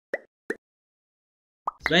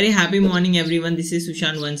Very happy morning everyone, this is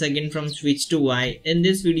Sushant once again from Switch to Y. In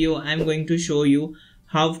this video I am going to show you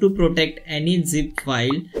how to protect any zip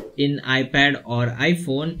file in iPad or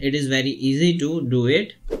iPhone. It is very easy to do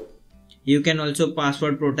it. You can also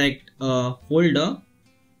password protect a folder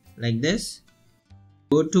like this.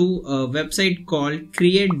 Go to a website called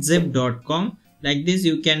createzip.com. Like this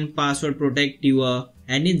you can password protect your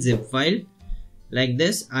any zip file. Like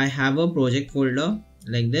this I have a project folder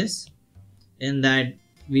like this. In that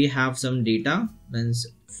we have some data, means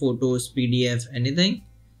photos, PDF, anything,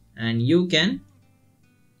 and you can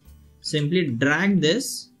simply drag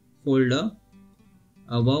this folder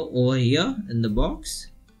over here in the box,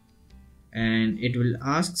 and it will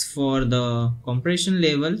ask for the compression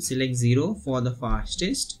level. Select 0 for the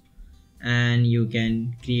fastest, and you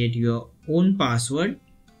can create your own password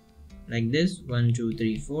like this. 1 2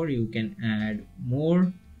 3 4. You can add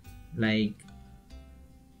more like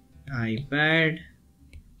iPad,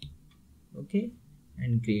 okay,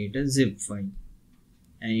 and create a zip file,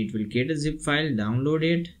 and it will create a zip file. Download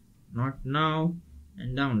it, not now,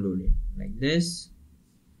 and download it like this,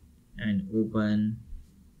 and open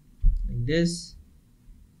like this.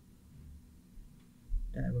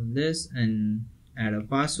 Tap on this and add a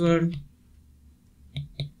password.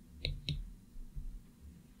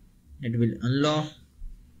 It will unlock,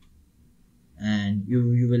 and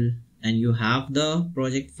you have the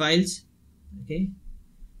project files, okay.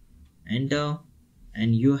 Enter,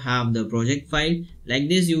 and you have the project file. Like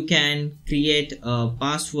this you can create a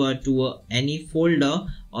password to any folder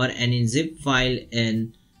or any zip file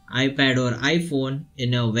in iPad or iPhone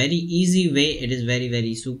in a very easy way. It is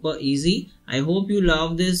very super easy. I hope you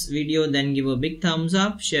love this video. Then give a big thumbs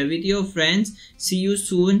up, share with your friends. See you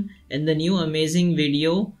soon in the new amazing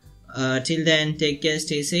video. Till then, take care,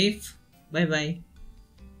 stay safe, bye bye.